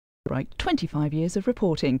Right, 25 years of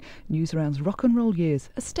reporting. Newsround's rock and roll years,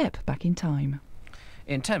 a step back in time.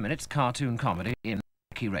 In 10 minutes, cartoon comedy in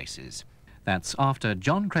Lucky Races. That's after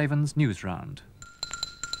John Craven's Newsround.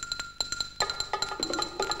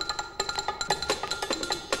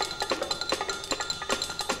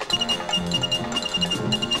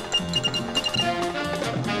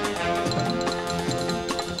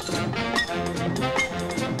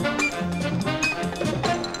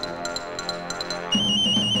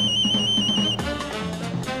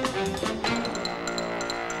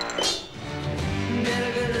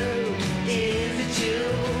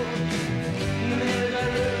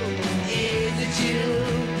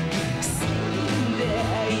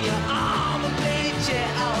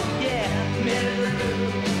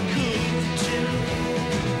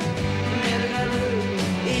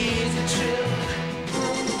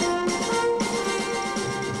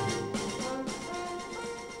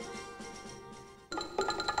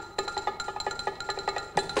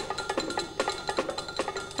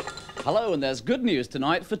 Hello, and there's good news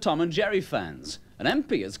tonight for Tom and Jerry fans. An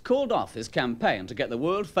MP has called off his campaign to get the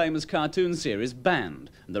world-famous cartoon series banned.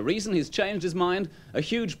 And the reason he's changed his mind? A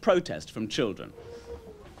huge protest from children.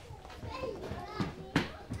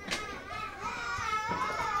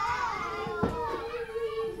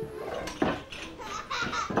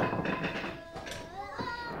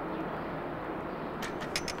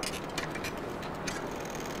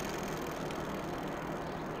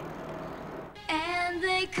 And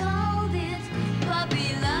they called it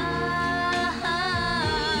puppy love,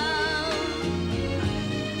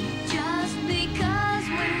 just because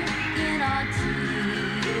we're in our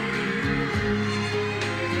teens.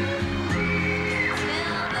 Tell them, please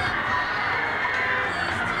tell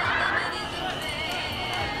them it isn't fair.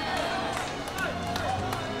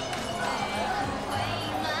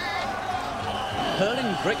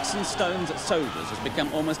 Hurling bricks and stones at soldiers has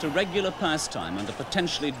become almost a regular pastime and a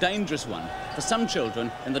potentially dangerous one for some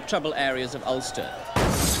children in the trouble areas of Ulster.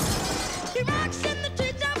 He rocks in the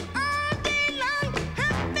treetop all day long,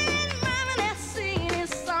 happy and marvelous, singing his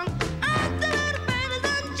song. I thought about it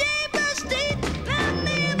on Jaybird Street, down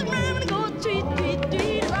near the ground and go tweet, tweet,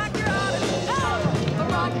 tweet. Rock your Robin, oh,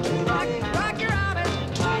 rock, rock, rock your Robin.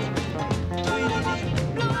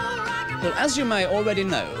 Well, as you may already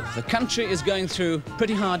know, the country is going through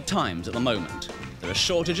pretty hard times at the moment. There are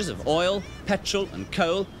shortages of oil, petrol and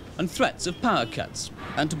coal, and threats of power cuts.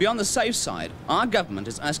 And to be on the safe side, our government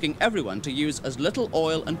is asking everyone to use as little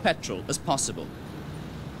oil and petrol as possible.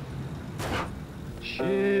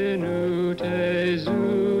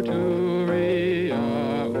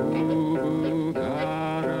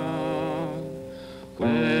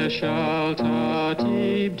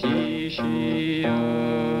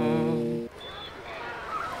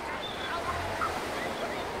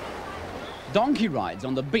 Donkey rides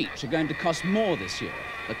on the beach are going to cost more this year.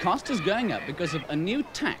 The cost is going up because of a new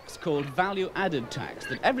tax called value-added tax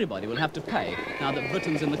that everybody will have to pay now that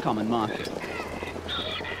Britain's in the common market.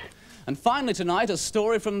 And finally tonight, a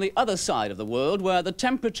story from the other side of the world where the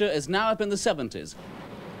temperature is now up in the 70s.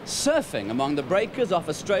 Surfing among the breakers off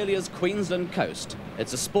Australia's Queensland coast.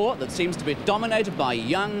 It's a sport that seems to be dominated by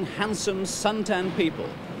young, handsome, suntan people.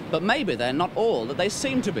 But maybe they're not all that they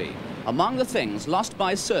seem to be. Among the things lost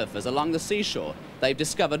by surfers along the seashore, they've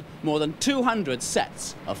discovered more than 200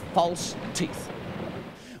 sets of false teeth.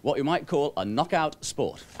 What you might call a knockout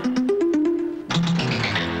sport.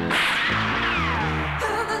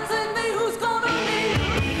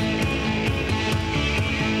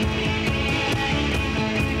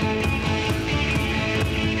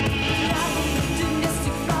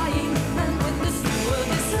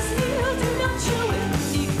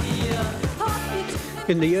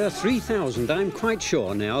 In the year 3000, I'm quite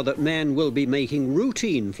sure now that men will be making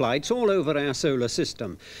routine flights all over our solar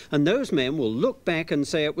system. And those men will look back and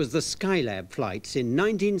say it was the Skylab flights in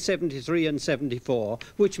 1973 and 74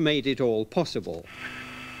 which made it all possible.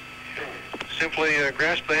 Simply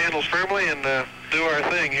grasp the handles firmly and do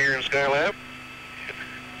our thing here in Skylab.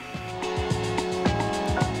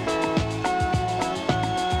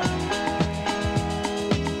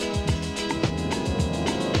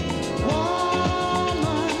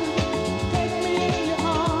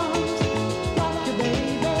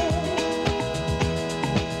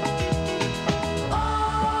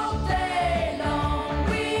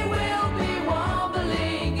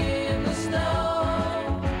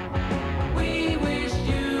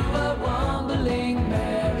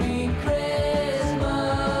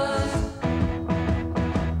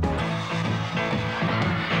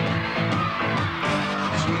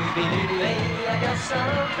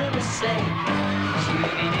 Something to say.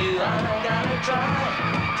 Shooby-doo, I gotta try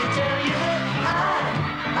to tell you that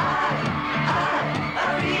I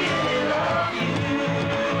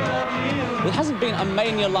There hasn't been a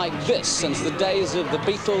mania like this since the days of the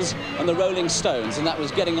Beatles and the Rolling Stones, and that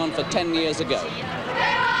was getting on for 10 years ago.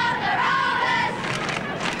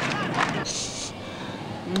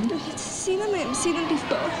 I haven't seen them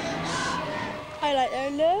before. I like their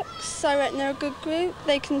looks, I reckon they're a good group.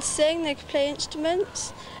 They can sing, they can play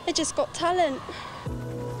instruments. They just got talent.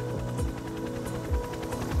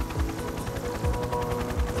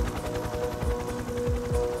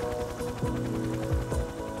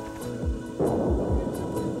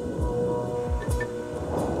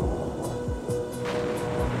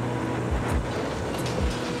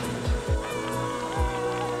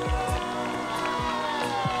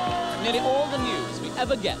 Nearly all the news we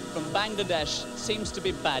ever get from Bangladesh seems to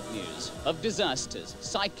be bad news of disasters,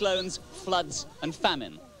 cyclones, floods and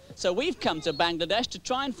famine. So we've come to Bangladesh to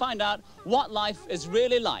try and find out what life is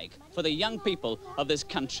really like for the young people of this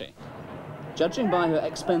country. Judging by her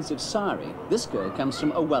expensive sari, this girl comes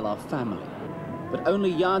from a well-off family. But only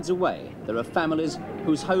yards away, there are families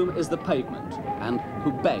whose home is the pavement and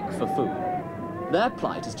who beg for food. Their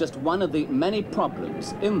plight is just one of the many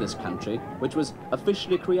problems in this country, which was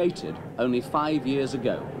officially created only 5 years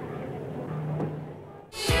ago.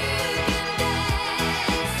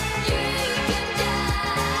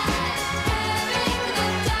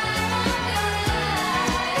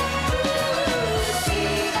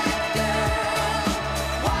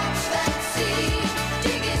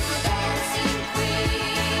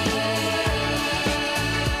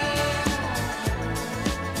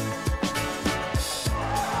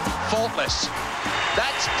 Faultless.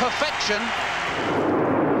 That's perfection.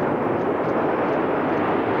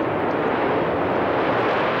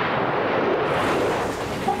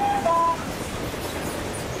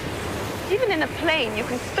 Even in a plane, you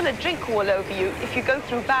can spill a drink all over you if you go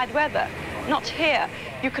through bad weather. Not here.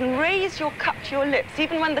 You can raise your cup to your lips,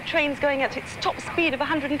 even when the train's going at its top speed of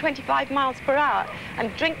 125 miles per hour,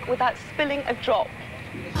 and drink without spilling a drop.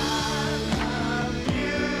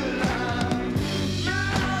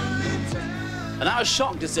 And now a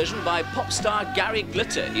shock decision by pop star Gary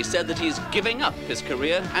Glitter. He said that he's giving up his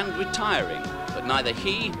career and retiring, but neither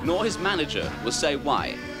he nor his manager will say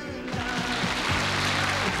why.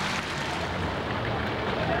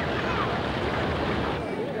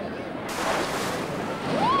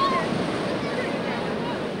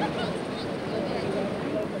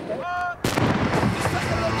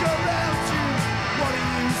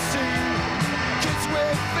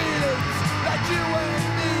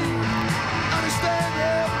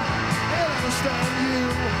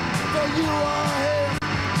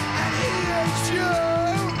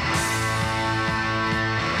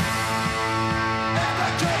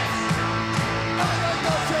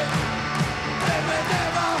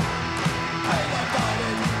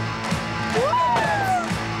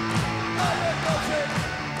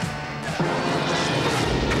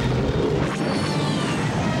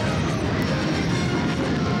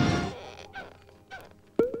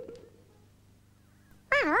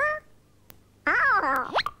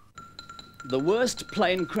 The worst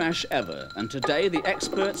plane crash ever, and today the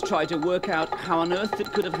experts try to work out how on earth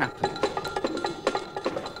it could have happened.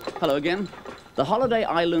 Hello again. The holiday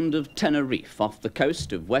island of Tenerife, off the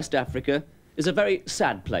coast of West Africa, is a very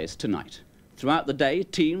sad place tonight. Throughout the day,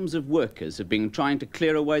 teams of workers have been trying to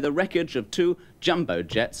clear away the wreckage of 2 jumbo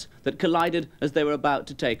jets that collided as they were about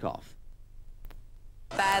to take off.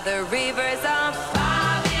 By the rivers of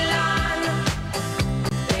Babylon,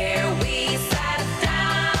 there we sat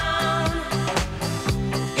down.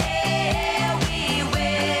 Yeah, we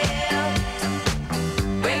will,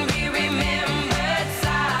 when we remembered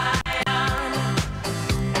Zion.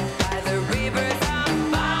 By the rivers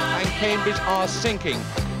of Babylon. And Cambridge are sinking.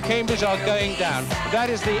 Cambridge are going down. That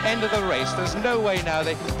is the end of the race. There's no way now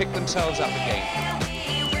they can pick themselves up again.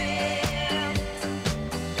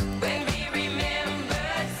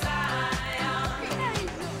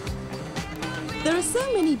 There are so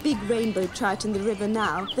many big rainbow trout in the river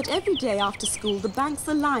now that every day after school the banks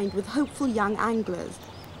are lined with hopeful young anglers.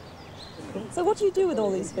 So what do you do with all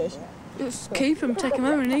these fish? Just keep them, take them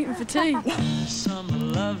home and eat them for tea. Summer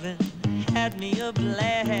loving had me a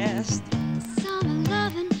blast. Summer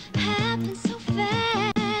loving happened so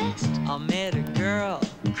fast. I met a girl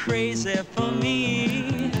crazy for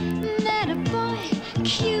me. Met a boy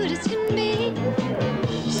cute as can be.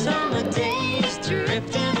 Summer days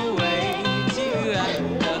drifting away to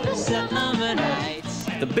another summer nights.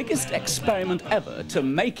 The biggest experiment ever to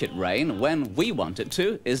make it rain when we want it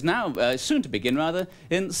to is now, soon to begin rather,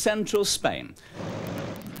 in central Spain.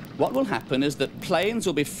 What will happen is that planes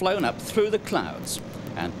will be flown up through the clouds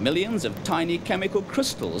and millions of tiny chemical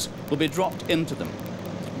crystals will be dropped into them.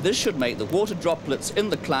 This should make the water droplets in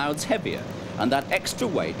the clouds heavier and that extra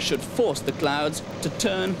weight should force the clouds to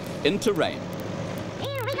turn into rain.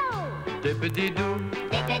 Here we go. Dippity-doo,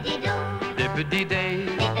 Dippity-doo, dippity-day,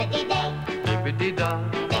 dippity-day, dippity-da,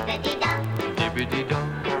 dippity-da, dippity-do,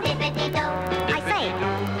 dippity-do. I say,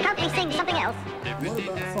 can't we sing something else? What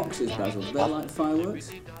about foxes, Basil? Do they like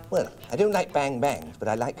fireworks? Well, I don't like bang bangs, but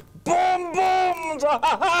I like boom booms! Ha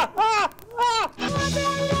ha ha ha!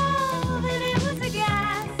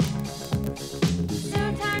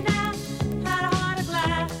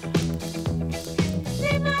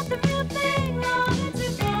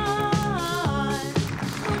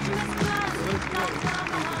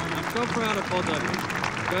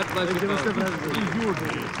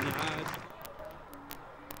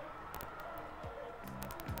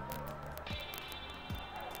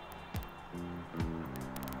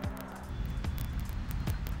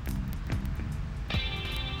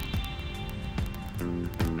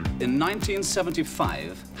 In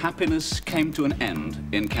 1975, happiness came to an end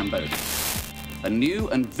in Cambodia. A new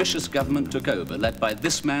and vicious government took over, led by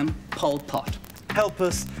this man, Pol Pot. Help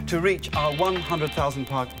us to reach our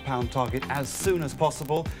 £100,000 target as soon as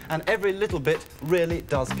possible, and every little bit really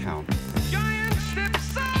does count. Giant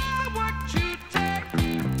steps are what you take,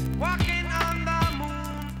 walking on the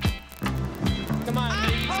moon. Come on,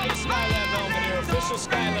 ladies, get a Skylab helmet here, official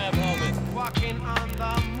Skylab helmet. Walking on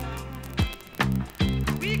the moon.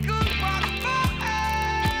 We could walk forever,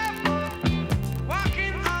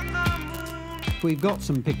 walking on the moon. We've got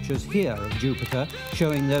some pictures here of Jupiter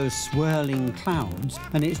showing those swirling clouds,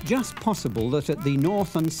 and it's just possible that at the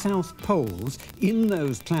north and south poles, in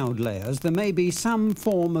those cloud layers, there may be some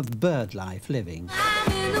form of bird life living.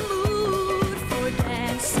 I'm in the mood for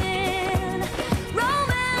dancing,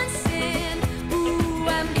 romancing. Ooh,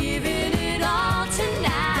 I'm giving it all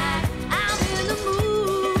tonight. I'm in the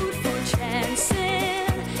mood for trancing.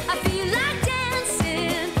 I feel like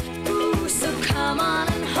dancing. Ooh, so come on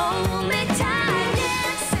and hold me tight.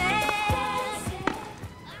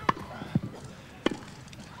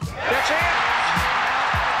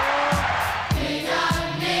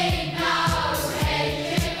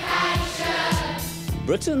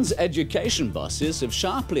 Britain's education bosses have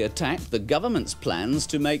sharply attacked the government's plans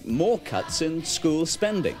to make more cuts in school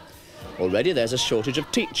spending. Already there's a shortage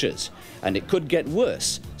of teachers, and it could get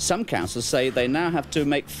worse. Some councils say they now have to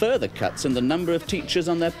make further cuts in the number of teachers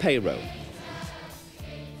on their payroll.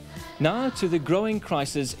 Now to the growing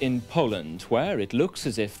crisis in Poland, where it looks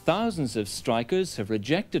as if thousands of strikers have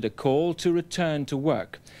rejected a call to return to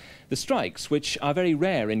work. The strikes, which are very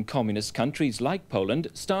rare in communist countries like Poland,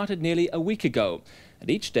 started nearly a week ago, and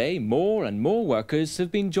each day more and more workers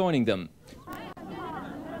have been joining them.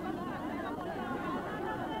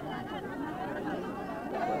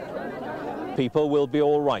 People will be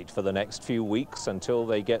all right for the next few weeks until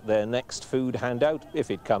they get their next food handout, if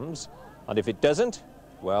it comes. And if it doesn't,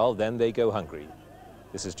 well, then they go hungry.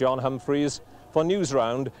 This is John Humphreys for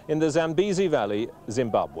Newsround in the Zambezi Valley,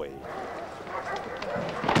 Zimbabwe.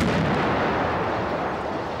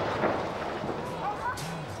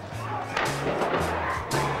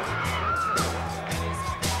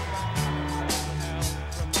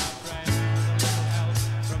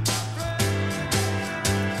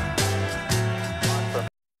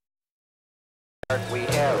 We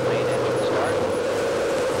have main engine start.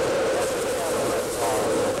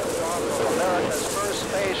 America's first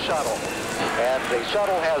space shuttle. And the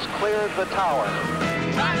shuttle has cleared the tower.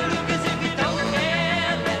 Try to look as if you don't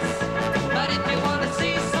care less, but if you want to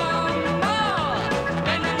see some more,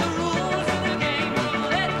 then the rules of the game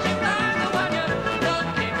will let you find the one you're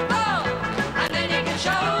looking for, and then you can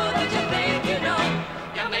show that you think you know.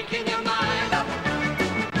 You're making your mind up.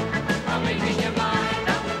 I'm making your mind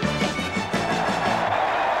up.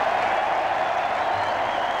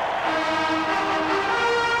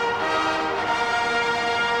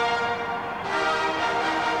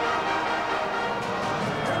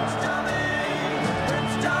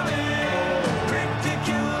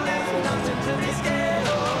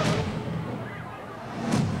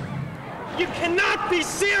 You cannot be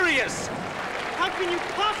serious! How can you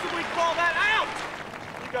possibly call that out?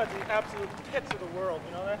 You guys are the absolute pits of the world,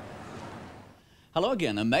 you know that? Hello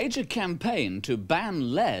again. A major campaign to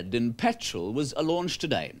ban lead in petrol was launched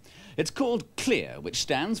today. It's called CLEAR, which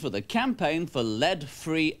stands for the Campaign for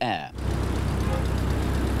Lead-Free Air.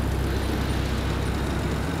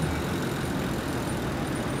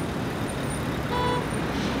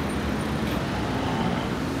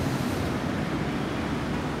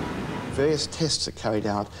 Various tests are carried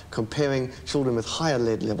out comparing children with higher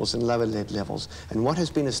lead levels and lower lead levels. And what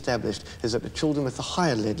has been established is that the children with the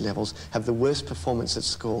higher lead levels have the worst performance at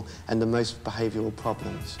school and the most behavioural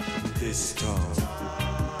problems. This storm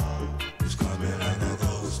is coming.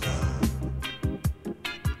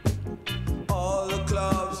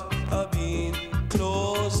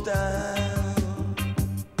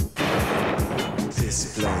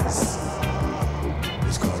 this place.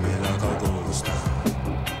 It's got me like a ghost.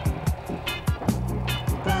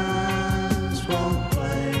 Bands won't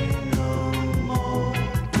play no more.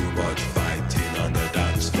 Too much fighting on the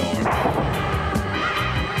dance floor.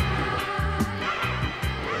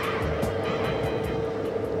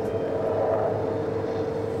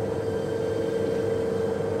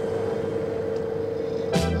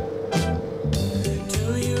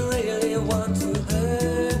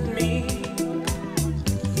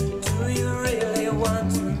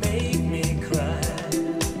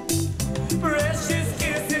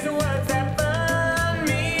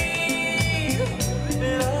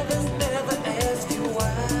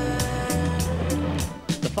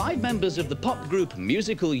 Members of the pop group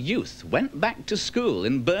Musical Youth went back to school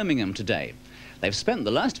in Birmingham today. They've spent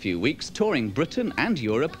the last few weeks touring Britain and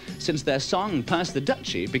Europe since their song Pass the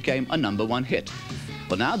Dutchie became a #1 hit.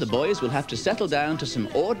 Well, now the boys will have to settle down to some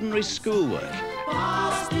ordinary schoolwork.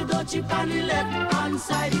 Pass the Dutchie on the left hand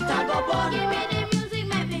side, it a go bun. Give me the music,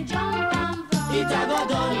 make me jump and fun. It a go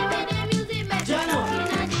done. Give me the music, make me jump and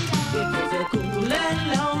fun. It is a cool and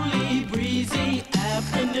lonely, breezy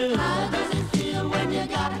afternoon. How does it feel when you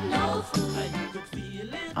got no food?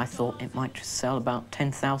 I thought it might just sell about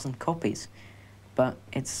 10,000 copies, but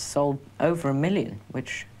it's sold over 1 million,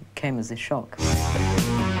 which came as a shock. I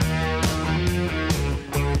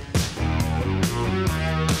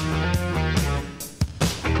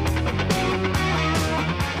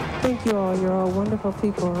Thank you all. You're all wonderful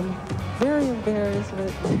people. I'm very embarrassed, but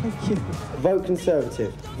thank you. Vote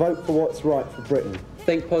Conservative. Vote for what's right for Britain.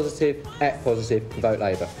 Think positive, act positive, vote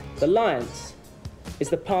Labour. The Alliance is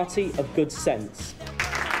the party of good sense.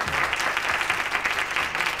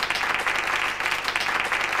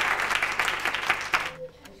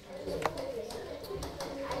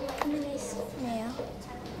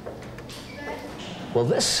 Well,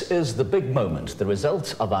 this is the big moment, the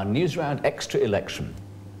result of our Newsround Extra election.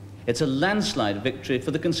 It's a landslide victory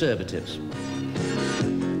for the Conservatives. Keeping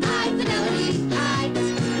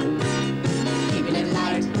it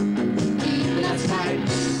light, keeping us tight,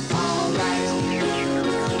 all right.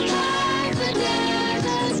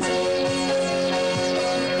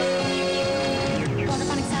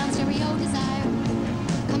 Waterphonic sound, stereo desire,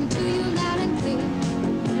 come to you loud and clear.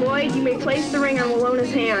 Lloyd, you may place the ring on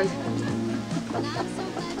Walona's hand.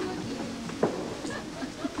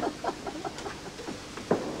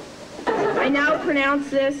 I now pronounce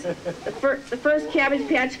this the first Cabbage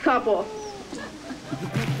Patch couple.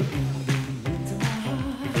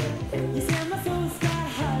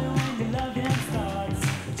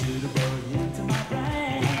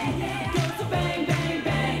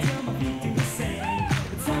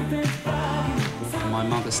 My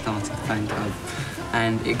mother started the fan club,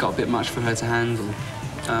 and it got a bit much for her to handle.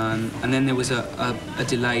 And then there was a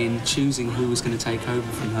delay in choosing who was going to take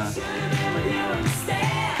over from her.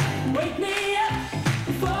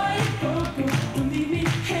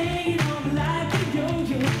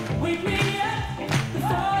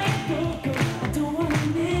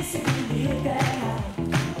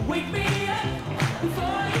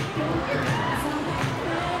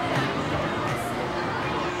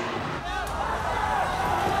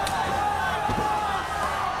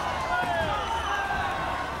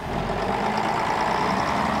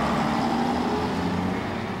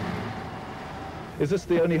 Is this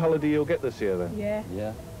the only holiday you'll get this year, then? Yeah.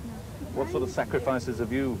 Yeah. What sort of sacrifices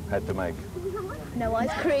have you had to make? No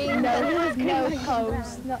ice cream, no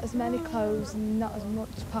clothes, not as many clothes, and not as much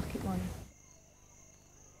pocket money.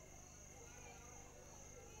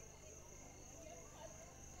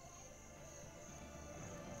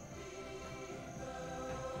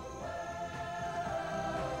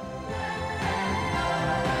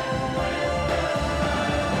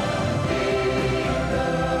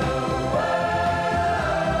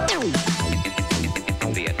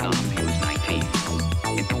 Vietnam, he was 19.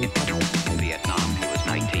 Vietnam, he was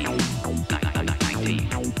 19.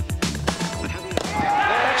 19.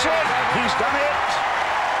 That's it! He's done it!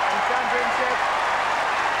 And Sandrine said,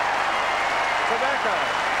 tobacco.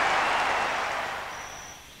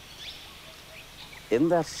 In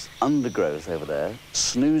that undergrowth over there,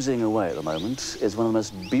 snoozing away at the moment, is one of the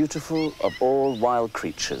most beautiful of all wild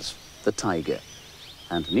creatures, the tiger.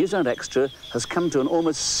 And Newsround Extra has come to an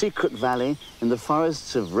almost secret valley in the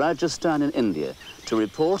forests of Rajasthan in India to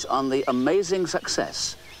report on the amazing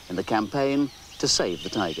success in the campaign to save the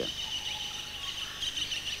tiger.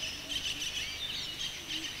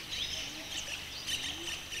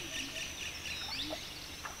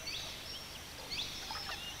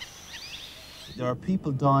 There are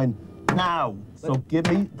people dying now, so give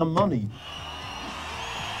me the money.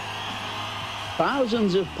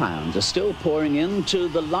 Thousands of pounds are still pouring into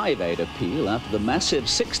the Live Aid appeal after the massive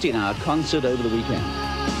 16-hour concert over the weekend.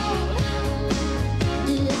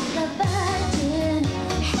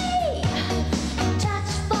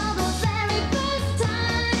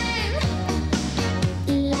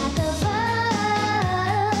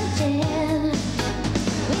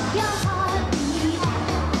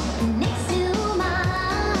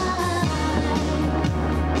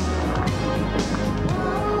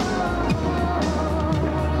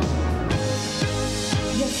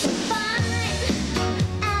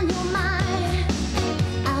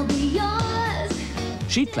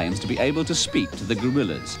 She claims to be able to speak to the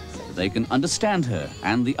gorillas, so they can understand her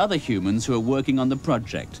and the other humans who are working on the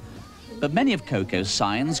project. But many of Coco's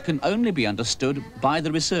signs can only be understood by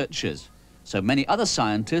the researchers, so many other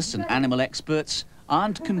scientists and animal experts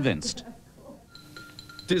aren't convinced.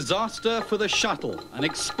 Disaster for the shuttle, an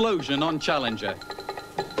explosion on Challenger.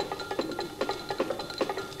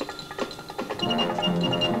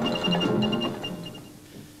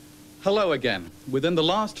 Hello again. Within the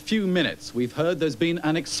last few minutes, we've heard there's been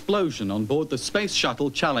an explosion on board the Space Shuttle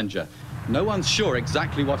Challenger. No one's sure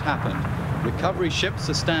exactly what happened. Recovery ships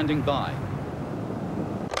are standing by.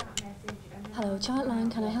 Hello,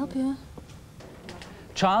 Childline, can I help you?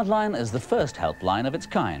 Childline is the first helpline of its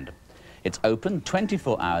kind. It's open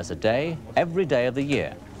 24 hours a day, every day of the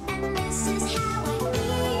year.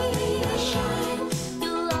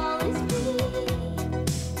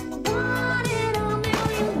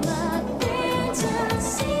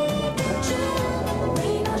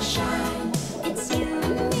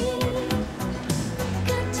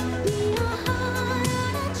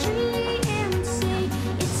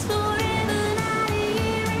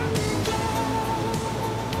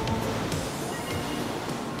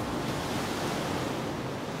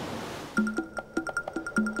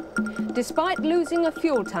 Despite losing a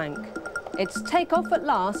fuel tank, it's takeoff at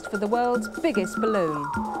last for the world's biggest balloon.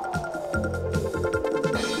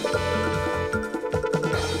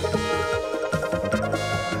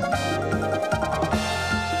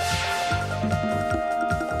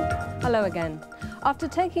 Hello again. After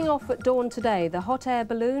taking off at dawn today, the hot air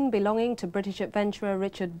balloon belonging to British adventurer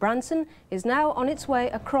Richard Branson is now on its way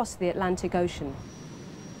across the Atlantic Ocean.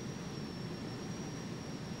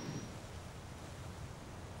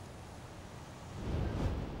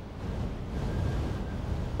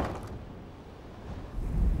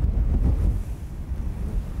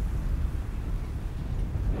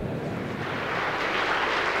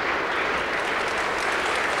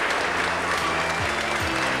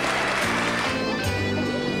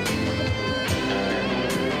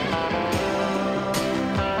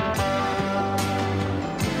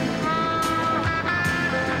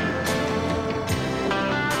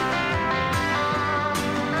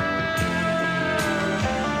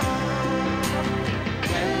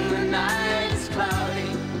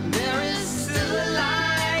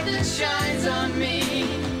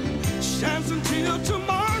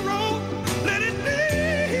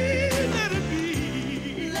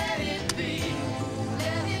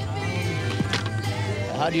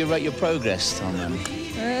 How do you rate your progress on them?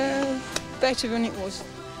 Better than it was.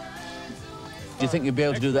 Do you think you'll be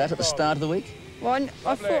able to do that at the start of the week? Well,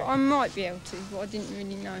 I thought I might be able to, but I didn't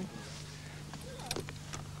really know.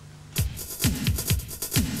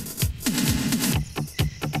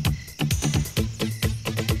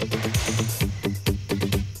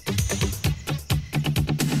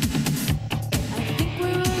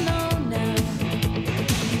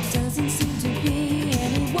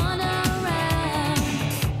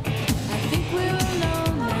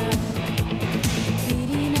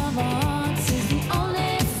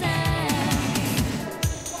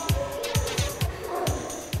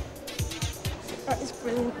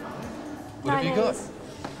 What have you got?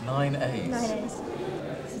 9 A's. 9 A's.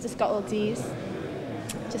 So just got all D's.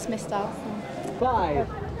 Just missed out. 5,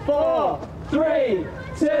 4, 3,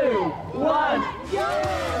 2, 1.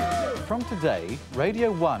 From today,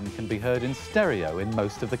 Radio 1 can be heard in stereo in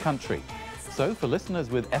most of the country. So for listeners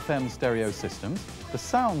with FM stereo systems, the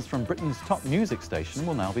sounds from Britain's top music station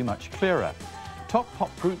will now be much clearer. Top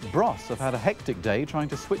pop group Bros have had a hectic day trying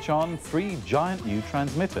to switch on 3 giant new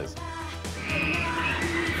transmitters.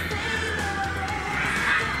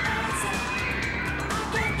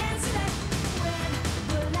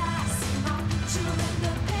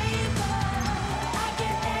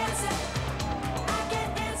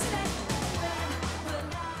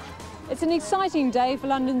 It's an exciting day for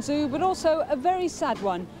London Zoo, but also a very sad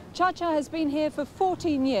one. Cha-Cha has been here for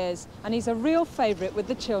 14 years, and he's a real favourite with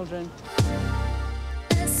the children.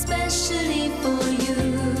 Especially for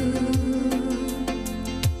you,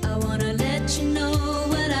 I wanna let you know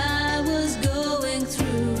what I was going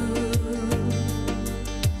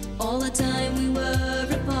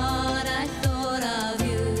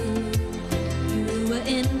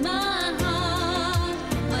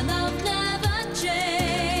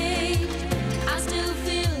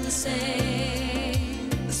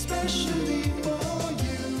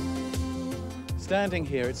Standing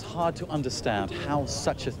here, it's hard to understand how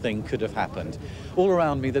such a thing could have happened. All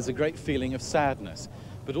around me, there's a great feeling of sadness,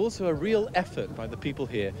 but also a real effort by the people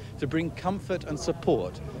here to bring comfort and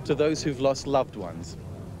support to those who've lost loved ones.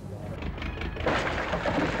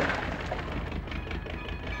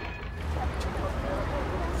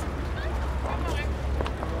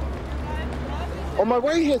 On my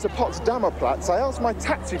way here to Potsdamer Platz, I asked my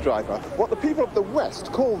taxi driver what the people of the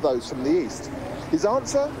West call those from the East. His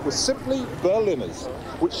answer was simply Berliners,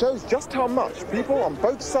 which shows just how much people on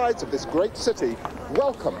both sides of this great city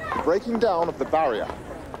welcome the breaking down of the barrier.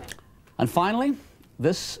 And finally,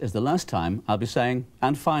 this is the last time I'll be saying,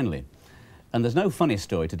 and finally. And there's no funny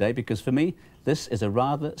story today because for me, this is a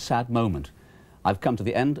rather sad moment. I've come to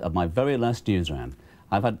the end of my very last Newsround.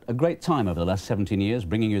 I've had a great time over the last 17 years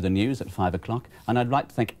bringing you the news at 5 o'clock, and I'd like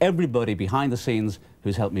to thank everybody behind the scenes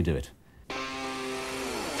who's helped me do it.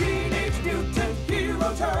 Teenage Mutant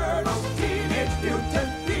Hero Turtles, Teenage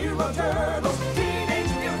Mutant Hero Turtles,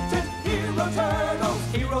 Teenage Mutant Hero Turtles,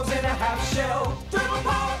 heroes in a half shell, turtle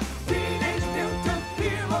power. Teenage Mutant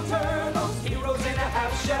Hero Turtles, heroes in a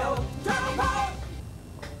half shell, turtle power.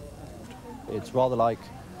 It's rather like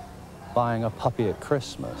buying a puppy at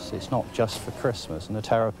Christmas. It's not just for Christmas, and the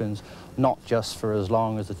Terrapins not just for as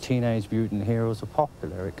long as the Teenage Mutant Heroes are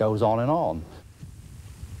popular. It goes on and on.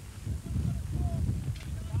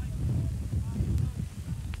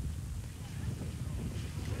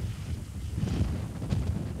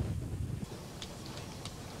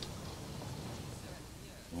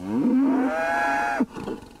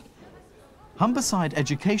 Humberside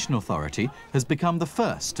Education Authority has become the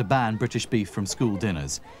first to ban British beef from school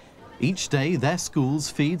dinners. Each day, their schools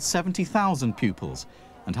feed 70,000 pupils,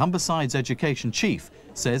 and Humberside's education chief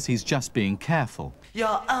says he's just being careful.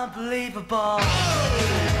 You're unbelievable.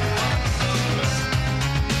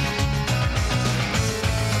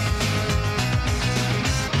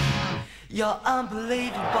 You're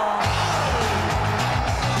unbelievable.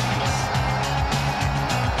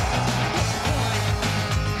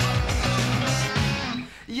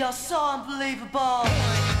 You're so unbelievable.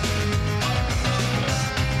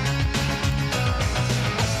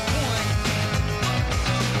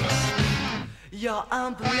 You're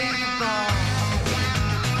unbelievable.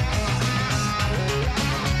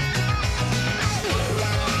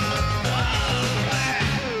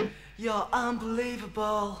 You're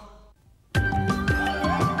unbelievable.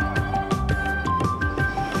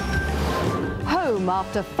 Home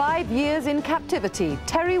after 5 years in captivity,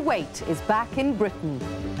 Terry Waite is back in Britain.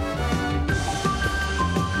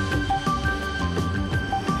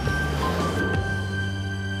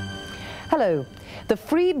 Hello. The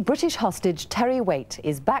freed British hostage Terry Waite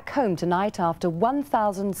is back home tonight after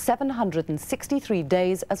 1,763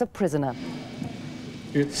 days as a prisoner.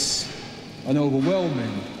 It's an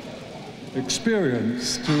overwhelming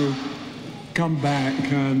experience to come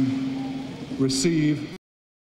back and receive